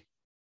day.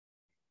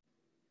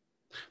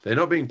 They're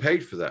not being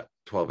paid for that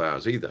 12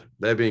 hours either.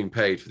 They're being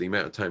paid for the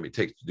amount of time it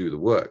takes to do the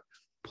work.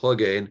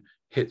 Plug in,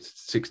 hit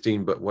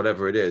 16, but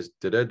whatever it is,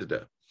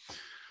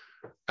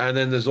 And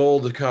then there's all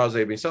the cars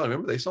they've been selling.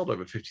 Remember, they sold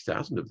over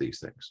 50,000 of these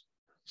things.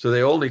 So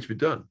they all need to be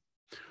done.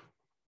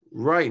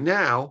 Right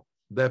now,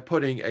 they're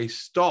putting a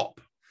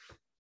stop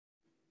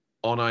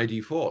on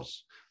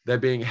ID4s. They're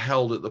being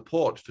held at the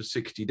port for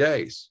 60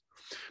 days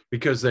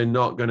because they're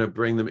not going to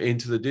bring them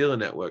into the dealer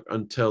network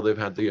until they've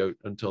had the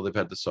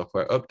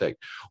software update,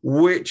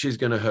 which is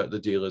going to hurt the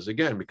dealers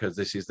again because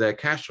this is their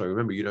cash flow.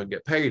 Remember, you don't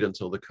get paid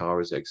until the car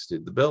has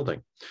exited the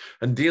building.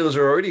 And dealers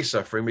are already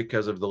suffering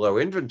because of the low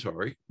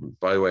inventory.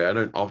 By the way, I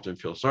don't often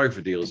feel sorry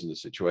for dealers in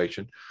this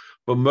situation,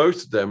 but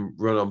most of them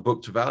run on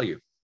book to value,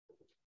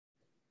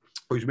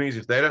 which means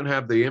if they don't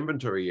have the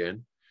inventory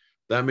in,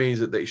 that means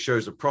that it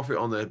shows a profit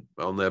on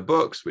their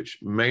books, which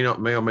may or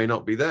may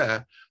not be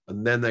there,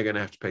 and then they're going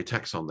to have to pay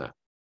tax on that.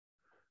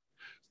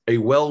 A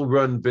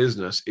well-run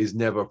business is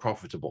never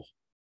profitable.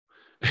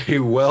 A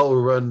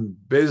well-run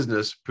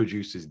business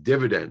produces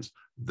dividends.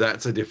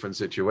 That's a different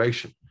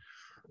situation.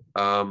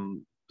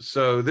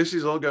 So this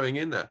is all going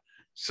in there.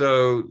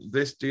 So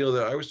this dealer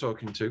that I was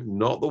talking to,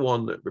 not the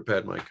one that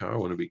repaired my car, I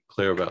want to be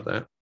clear about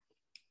that,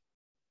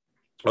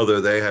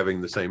 although they're having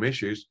the same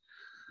issues,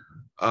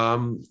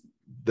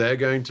 they're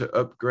going to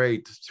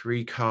upgrade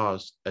 3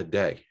 cars a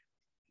day.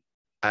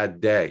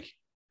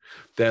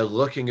 They're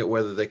looking at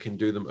whether they can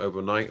do them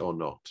overnight or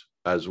not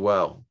as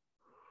well.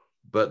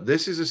 But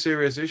this is a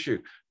serious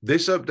issue.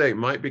 This update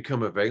might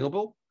become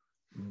available,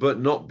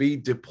 but not be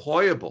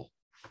deployable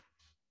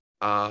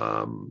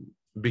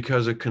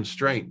because of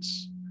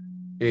constraints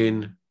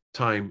in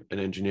time and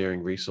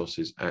engineering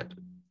resources at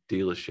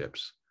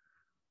dealerships.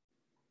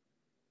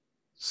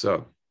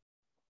 So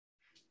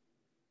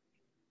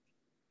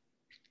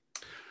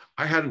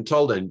I hadn't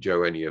told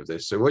Joe any of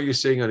this. So what you're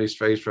seeing on his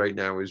face right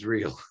now is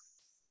real.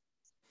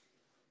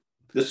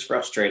 Just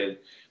frustrated,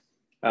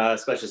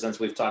 especially since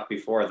we've talked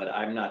before that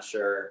I'm not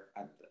sure.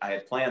 I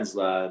had plans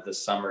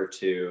this summer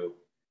to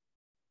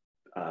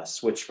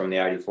switch from the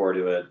ID4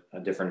 to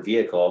a different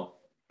vehicle,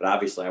 but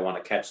obviously I want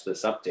to catch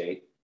this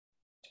update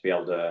to be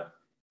able to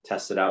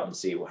test it out and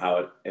see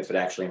if it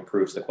actually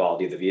improves the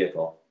quality of the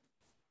vehicle.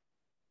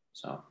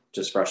 So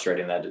just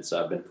frustrating that it's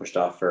been pushed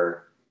off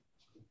for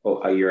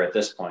a year at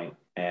this point,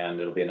 and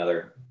it'll be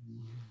another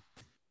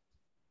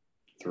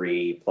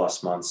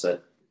 3+ months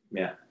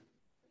yeah.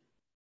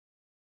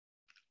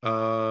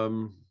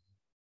 So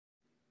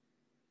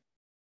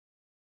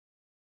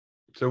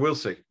we'll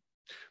see.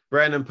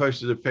 Brandon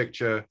posted a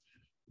picture.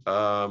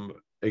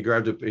 He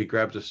grabbed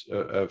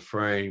a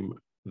frame.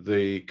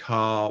 The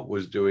car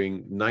was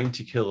doing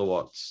 90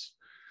 kilowatts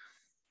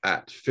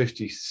at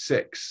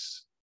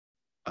 56%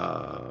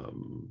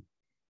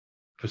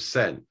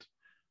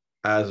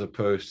 as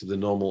opposed to the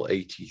normal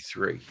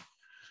 83.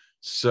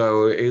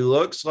 So it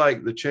looks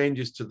like the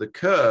changes to the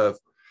curve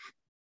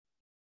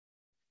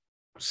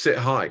sit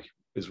high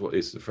is what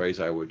is the phrase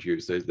I would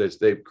use.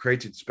 They've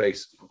created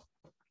space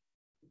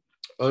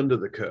under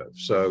the curve.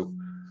 So,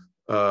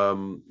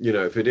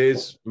 if it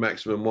is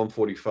maximum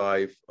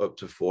 145 up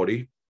to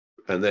 40,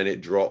 and then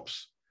it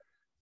drops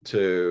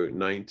to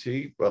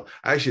 90. Well,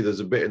 actually, there's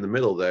a bit in the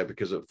middle there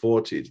because at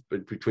 40, it's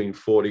between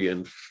 40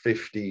 and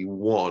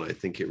 51. I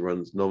think it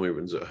normally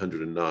runs at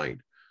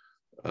 109.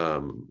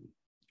 I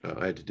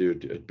had to do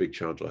a big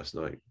charge last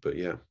night, but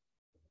yeah.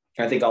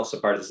 I think also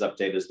part of this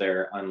update is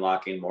they're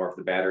unlocking more of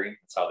the battery.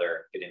 That's how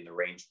they're getting the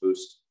range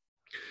boost.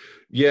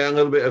 Yeah, a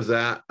little bit of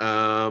that.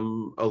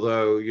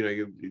 Although,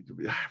 you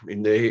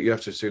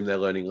have to assume they're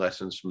learning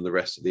lessons from the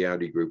rest of the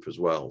Audi group as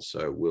well.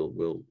 So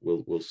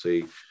we'll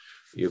see.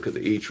 You look at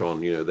the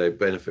e-tron, you know, they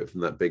benefit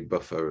from that big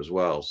buffer as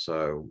well.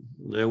 So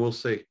yeah, we'll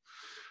see.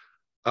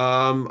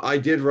 I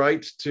did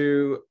write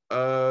to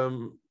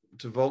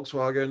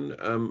Volkswagen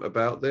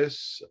about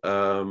this,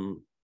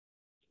 and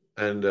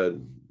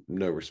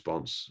no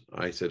response.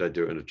 I said I'd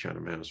do it under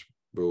Chatham House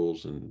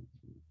rules, and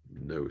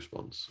no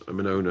response. I'm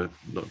an owner,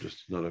 not a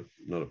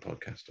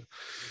podcaster.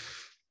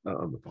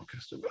 I'm a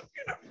podcaster, but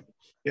you know,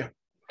 yeah,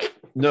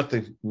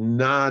 nothing,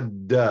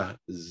 nada,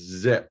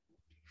 zip.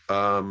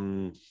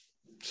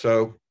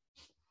 So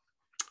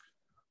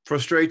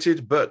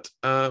frustrated, but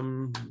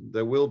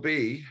there will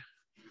be.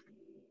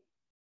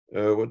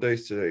 What day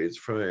is today? It's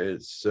Friday.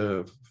 It's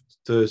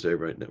Thursday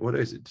right now. What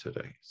is it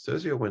today? It's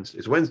Thursday or Wednesday?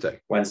 It's Wednesday.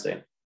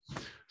 Wednesday.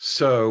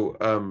 So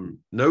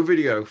no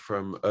video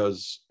from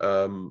us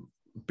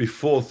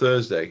before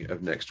Thursday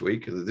of next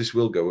week. This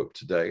will go up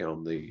today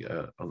on the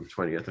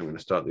 20th. I'm going to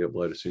start the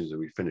upload as soon as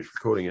we finish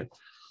recording it.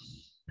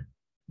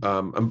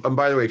 And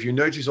by the way, if you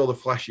notice all the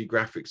flashy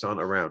graphics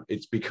aren't around,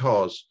 it's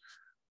because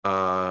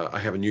I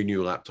have a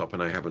new laptop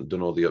and I haven't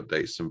done all the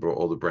updates and brought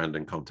all the brand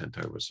and content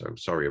over. So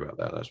sorry about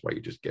that. That's why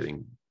you're just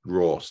getting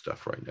raw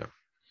stuff right now.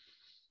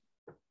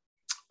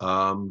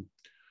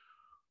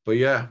 But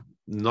yeah,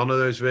 none of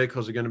those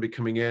vehicles are going to be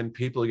coming in.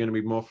 People are going to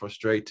be more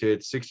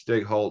frustrated.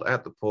 60-day hold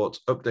at the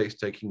ports, updates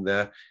taking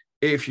there.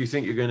 If you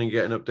think you're going to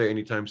get an update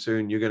anytime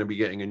soon, you're going to be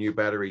getting a new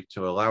battery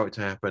to allow it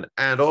to happen.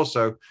 And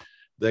also,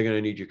 they're going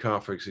to need your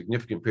car for a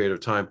significant period of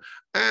time.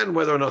 And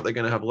whether or not they're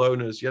going to have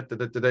loaners, yet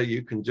today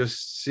you can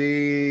just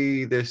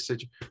see this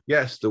situation.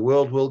 Yes, the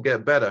world will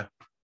get better,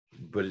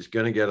 but it's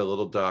going to get a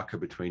little darker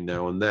between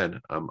now and then.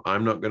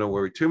 I'm not going to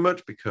worry too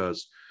much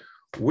because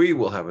we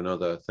will have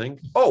another thing.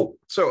 Oh,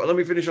 so let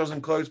me finish on some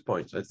close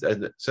points. I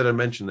said I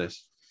mentioned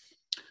this.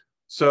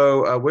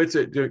 So we're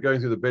going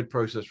through the bid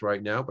process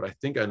right now, but I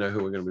think I know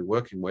who we're going to be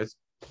working with.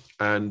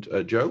 And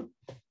Joe,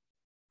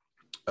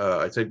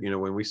 I said, you know,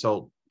 when we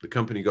sold, the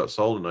company got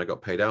sold and I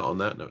got paid out on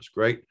that, and that was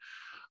great.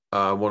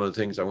 One of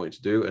the things I wanted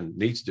to do and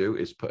need to do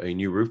is put a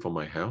new roof on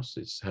my house.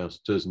 This house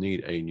does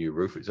need a new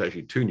roof. It's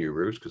actually 2 new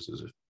roofs because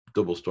there's a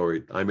double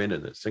story I'm in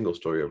and a single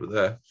story over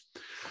there.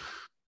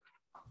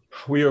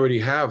 We already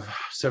have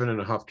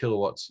 7.5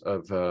 kilowatts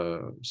of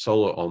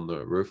solar on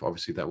the roof.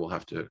 Obviously, that will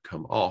have to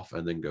come off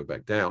and then go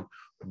back down.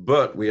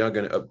 But we are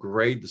going to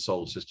upgrade the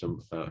solar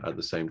system at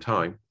the same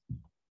time.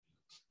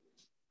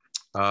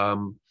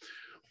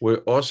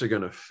 We're also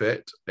going to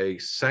fit a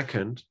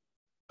second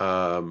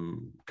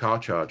car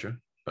charger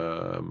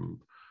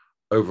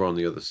over on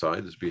the other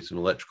side. There's been some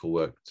electrical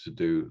work to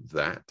do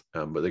that,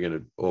 but they're going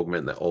to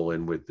augment that all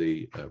in with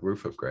the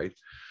roof upgrade.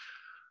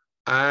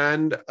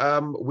 And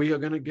we are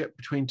going to get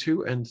between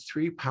 2 and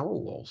 3 power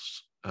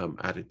walls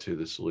added to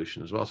the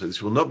solution as well. So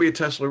this will not be a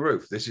Tesla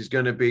roof. This is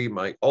going to be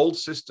my old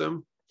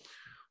system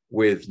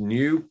with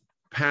new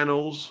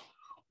panels,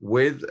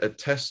 with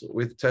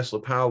Tesla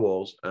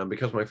Powerwalls,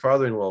 because my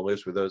father-in-law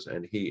lives with us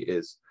and he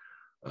has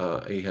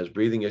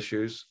breathing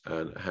issues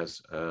and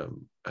has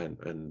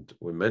and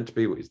we're meant to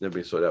be, it's never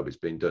been sorted out, but it's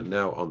being done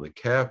now on the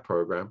CARE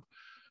program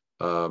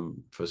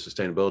for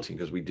sustainability,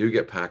 because we do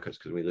get packets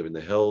because we live in the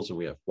hills and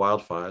we have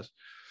wildfires.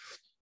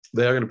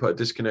 They are going to put a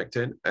disconnect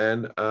in,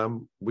 and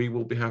we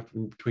will be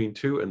having between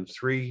 2 and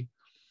 3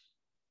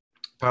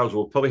 powers.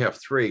 We'll probably have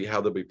 3. How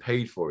they'll be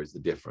paid for is the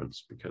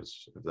difference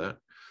because of that.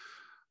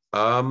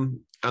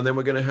 And then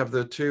we're going to have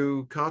the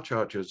 2 car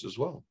chargers as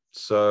well.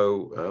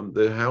 So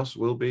the house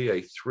will be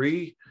a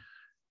 3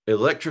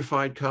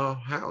 electrified car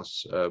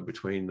house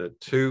between the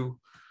 2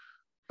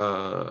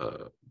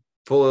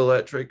 full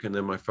electric and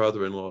then my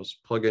father-in-law's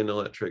plug-in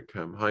electric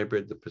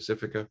hybrid, the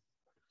Pacifica.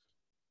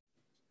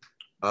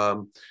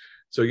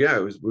 So yeah,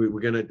 we're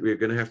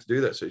gonna have to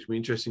do that. So it's really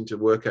interesting to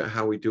work out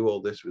how we do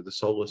all this with the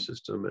solar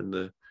system and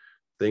the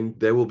thing.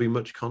 There will be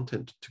much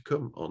content to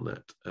come on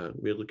that.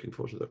 We're looking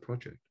forward to that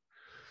project.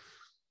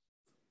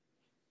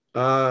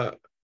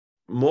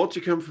 More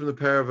to come from the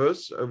pair of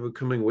us over the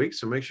coming weeks,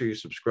 so make sure you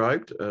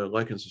subscribed,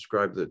 like and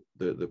subscribe the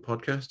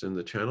podcast and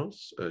the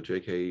channels,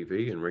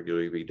 JKEV and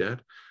Regular EV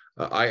Dad.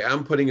 I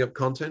am putting up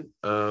content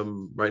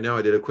right now.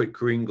 I did a quick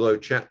Green Glow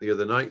chat the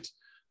other night.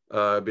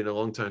 Been a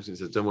long time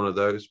since I've done one of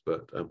those,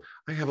 but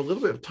I have a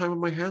little bit of time on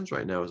my hands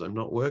right now as I'm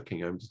not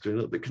working. I'm just doing a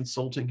little bit of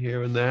consulting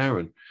here and there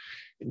and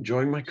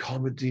enjoying my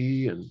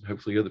comedy, and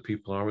hopefully other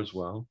people are as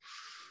well.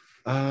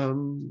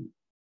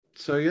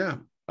 So yeah.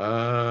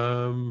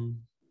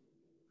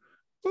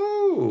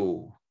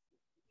 Oh,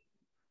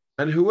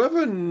 and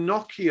whoever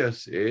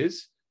Nokius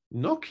is,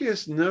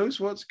 Nokius knows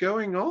what's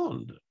going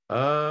on.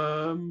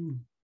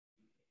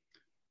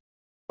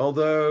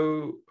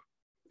 Although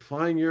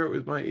flying Europe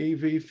with my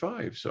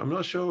EV5, so I'm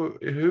not sure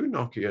who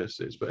Nokius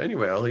is, but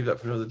anyway, I'll leave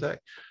that for another day.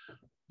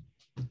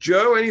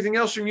 Joe, anything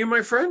else from you,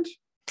 my friend?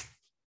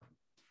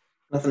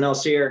 Nothing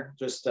else here,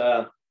 just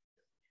going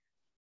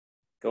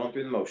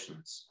through the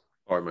motions.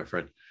 All right, my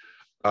friend.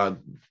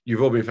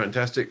 You've all been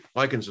fantastic.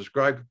 Like and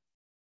subscribe.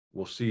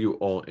 We'll see you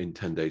all in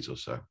 10 days or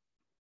so.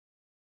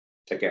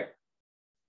 Take care.